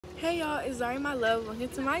Hey y'all, it's Zari my love. Welcome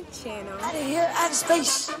to my channel. Out of here, out of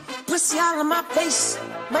space. Pussy all in my face.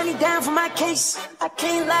 Money down for my case. I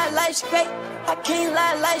can't lie, life's great. I can't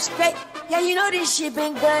lie, life's great. Yeah, you know this shit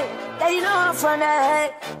been good. Yeah, you know I'm from the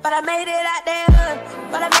hood. But I made it out the hood.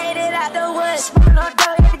 But I made it out the woods. Smoking on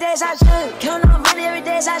dough every day as I should. Counting on money every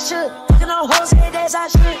day as I should. Fucking on hoes every day as I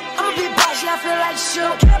should. I'm a big boss, yeah, I feel like shit.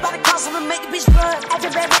 Don't care about the cost, I'ma make the bitch run.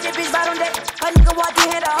 After bad bitch, bitch bottom deck. A nigga walk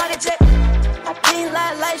in, had a heart attack. I can't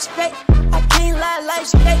lie, life's great. I can't lie,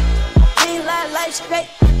 life's great. I can't lie, life's great.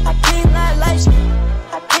 I can't lie, life's great.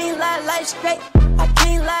 I can't lie, life's great. I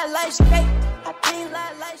can't lie, life's great. I can't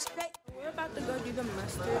lie, life's great. We're about to go do the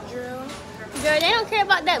mustard drill. Girl, they don't care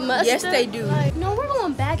about that mustard. Yes, they do. Like, no, we're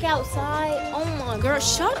going back outside. Oh my Girl, God.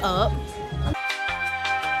 shut up.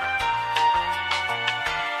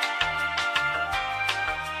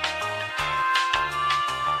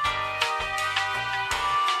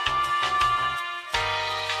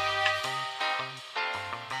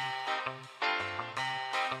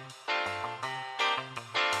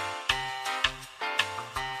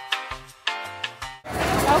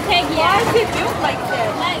 Okay, yeah. Why is it built like that?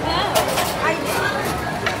 Let go.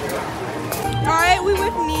 Alright, we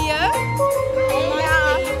with Nia.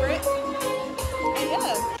 Yeah. Favorite.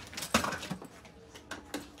 Yeah.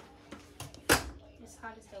 It's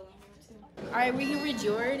hot as hell in here, too. Alright, we here with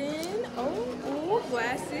Jordan. Oh,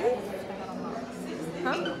 glasses.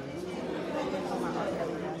 Huh?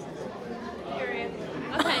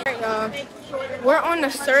 Okay. We're on the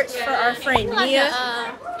search for our friend Nia.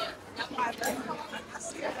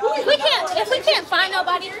 If we can't find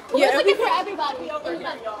nobody, we're looking for everybody.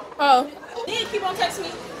 Oh. Then keep on texting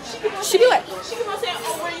me. She be like, She keep on saying,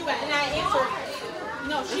 "Oh, where you at?" And I answer.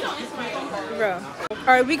 No, she don't answer my phone call. bro.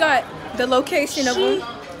 Alright, we got the location of them.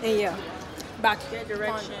 And yeah. Back to Get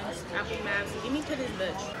directions, Apple Maps. Get me to this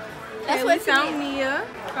bitch. okay, we found Nia,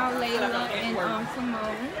 found Layla, and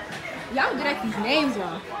Simone. Y'all good at these names,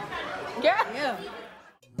 y'all. Yeah.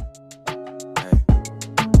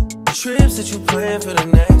 Trips that you plan for the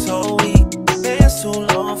next whole week. Bands too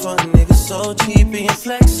long for a nigga so cheap. And your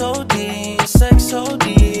flex so D, sex so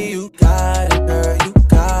D. You got it, girl, you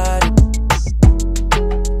got it.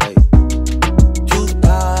 Hey. You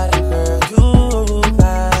got it, girl, you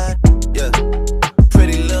got it. Yeah.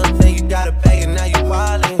 Pretty little thing, you got a bag and now you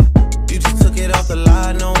wildin'. You just took it off the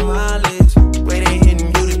line, no mileage. Way they hitting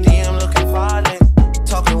you, the DM looking violent.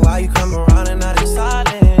 Talking while you come around and now they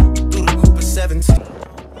silent. Through the Cooper 17.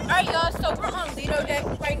 Alright, y'all, so we're on Lido deck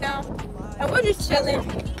right now, and we're just chilling.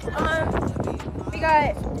 We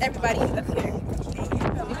got everybody up here.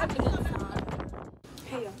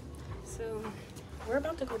 Hey, y'all. So we're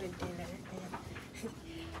about to go to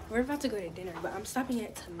dinner. But I'm stopping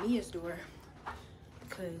at Tamia's door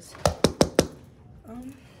because,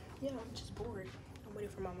 yeah, I'm just bored. I'm waiting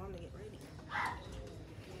for my mom to get ready.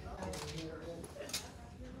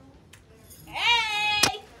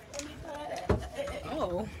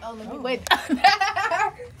 Oh, let me wait.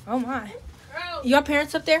 Oh my. Your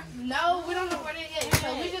parents up there? No, we don't know where they is.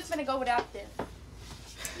 So we just finna go without them.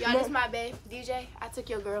 Y'all, this my babe, DJ. I took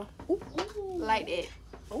your girl. Ooh. Like that.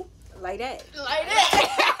 Oh, like that. Like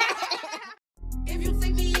that. If you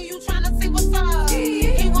see me and you tryna see what's up,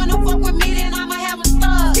 he wanna fuck with me, then I'ma have him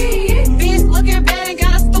stuck. Bitch looking bad and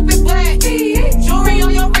got a stupid black. Jewelry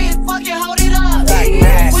on your wrist, fucking hold it up.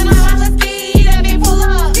 When I holla ski, that be pull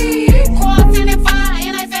up. Cross in and fire,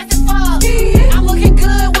 and I fast as fuck. I'm looking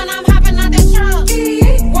good when I'm hopping out that truck.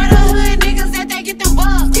 Where the hood niggas that they get them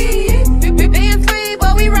bucks. Being free,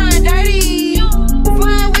 but we run dirty.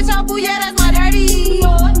 Flying with your boo, yeah, that's my dirty.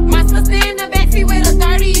 My sister in the backseat with a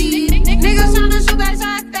 30. Niggas tryna shoot back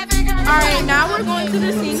shots, stepping. Alright, now we're going to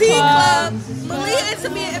the scene club. Believe it to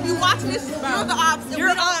me, if you watch this, you're the opposite.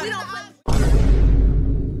 We don't play.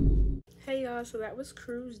 Hey y'all, so that was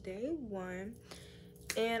cruise day 1,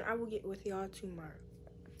 and I will get with y'all tomorrow.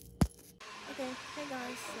 Okay, hey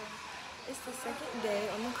guys, so it's the second day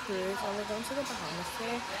on the cruise, and we're going to the Bahamas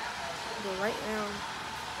today. But right now,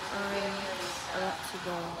 I'm about to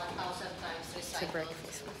go to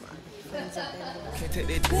breakfast with my friends up there. Can't take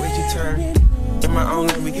that way you turn. In my own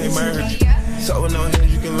lane we can't merge. So with no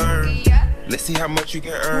hands you can learn. Let's see how much you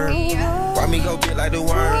can earn. Why me go get like the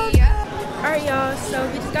worm? Alright y'all, so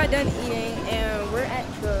we just got done eating, and we're at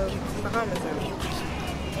the Bahamas now.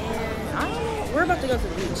 And I don't know, we're about to go to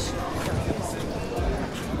the beach.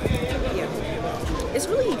 Yeah. It's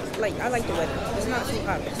really, like, I like the weather. It's not too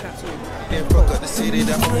hot, it's not too Then fuck up the city,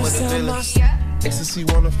 the home of the villains. Ecstasy,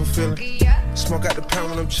 wonderful feeling. Smoke out the pound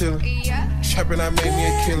when I'm chilling. Trapping, I made me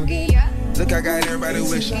a killer. Look, I got everybody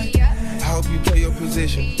wishing. I hope you play your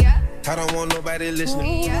position. I don't want nobody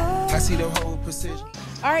listening. I see the whole precision.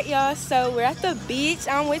 Alright, y'all, so we're at the beach.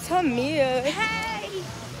 I'm with Tamia. Hey!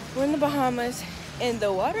 We're in the Bahamas, and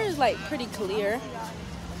the water is like pretty clear.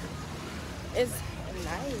 It's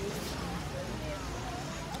nice.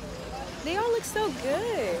 They all look so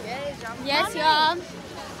good. Yes, y'all.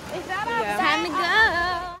 Yeah. Time to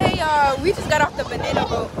go. Hey, y'all, we just got off the banana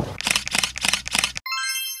boat.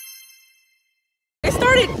 It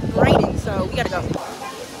started raining, so we gotta go.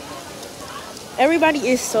 Everybody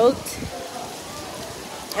is soaked.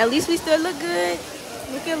 At least we still look good.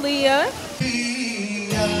 Look at Leah.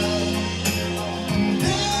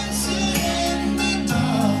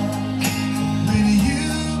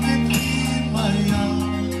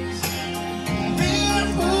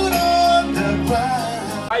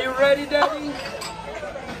 Are you ready, Daddy?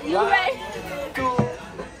 You ready?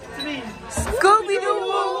 Scooby-Doo!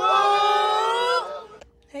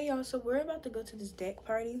 Hey, y'all, so we're about to go to this deck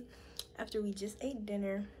party after we just ate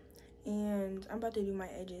dinner. And I'm about to do my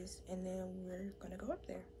edges, and then we're gonna go up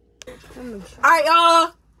there. Alright,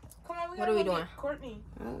 y'all. Come on, What are we doing? Courtney.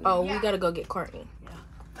 Oh, we gotta go get Courtney.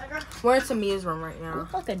 We're in Tamia's room right now.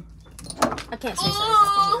 Fucking. I can't say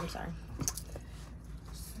something. I'm sorry.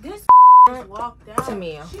 This walked down.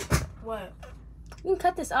 Tamia. What? You can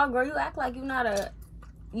cut this off, girl. You act like you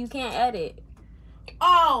can't edit.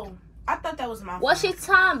 Oh, I thought that was my What phone. she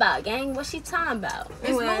talking about, gang? What she talking about?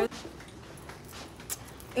 Anyway,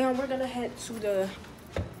 and we're gonna head to the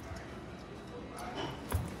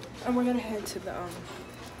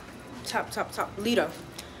top Lido.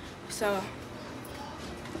 So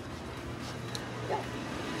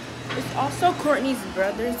it's also Courtney's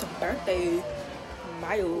brother's birthday.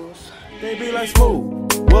 Miles. They be like,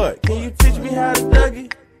 smooth. What? Can you teach me how to dug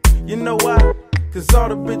it? You know why? Cause all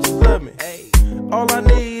the bitches love me. All I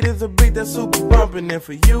need is a beat that's super bumpin'. And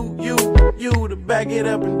for you to back it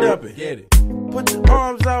up and dump it. Get it. Put your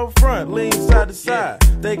arms out front, lean side to side.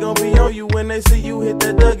 They gon' be on you when they see you hit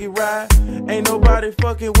that Dougie ride. Ain't nobody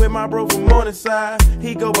fucking with my bro from Morningside.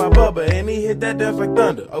 He go by Bubba and he hit that dance like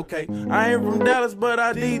thunder. Okay, I ain't from Dallas, but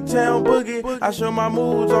I D-Town boogie. I show my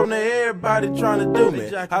moves on there, everybody tryna do me.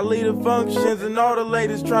 I lead the functions and all the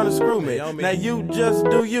ladies tryna screw me. Now you just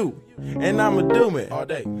do you. And I'ma do me all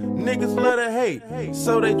day. Niggas love to hate,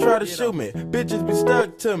 so they try to shoot me. Bitches be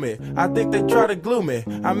stuck to me, I think they try to glue me.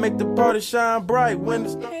 I make the party shine bright when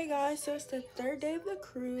the Hey guys, so it's the third day of the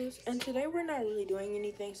cruise, and today we're not really doing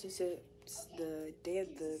anything since it's the day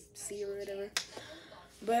of the sea or whatever.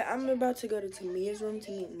 But I'm about to go to Tamia's room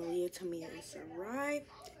to meet Malia. Tamia is arrived,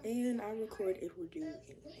 and I'll record if we do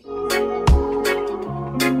anything.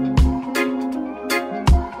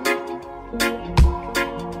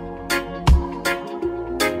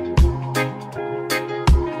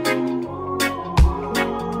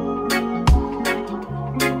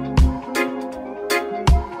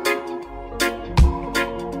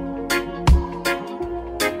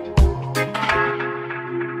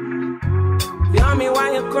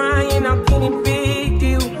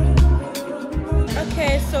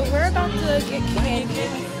 Okay, so we're about to get candy,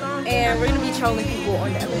 and we're gonna be trolling people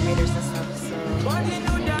on the elevators and stuff.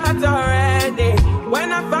 So. Already.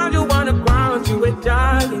 When I found you on the ground, you were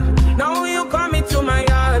jogging. Now you come into my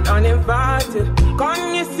yard uninvited.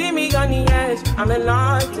 Come you see me on the edge, I'm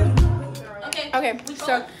enlightened. Okay,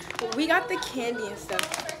 so we got the candy and stuff,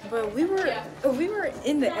 but we were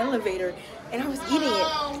in the elevator, and I was eating it,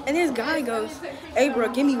 and this guy goes, "Hey, bro,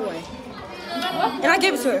 give me one," and I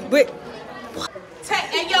gave it to him, but.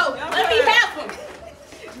 Hey, yo, let me have him.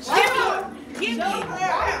 Give me.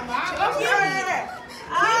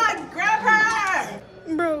 Ah, grab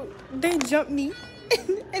her. Bro, they jumped me,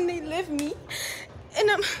 and they lift me,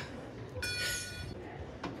 and I'm.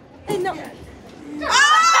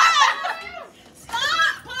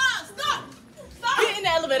 Stop! Get in the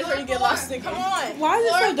elevator before you get lost in. Come on. Why is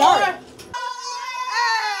it so dark?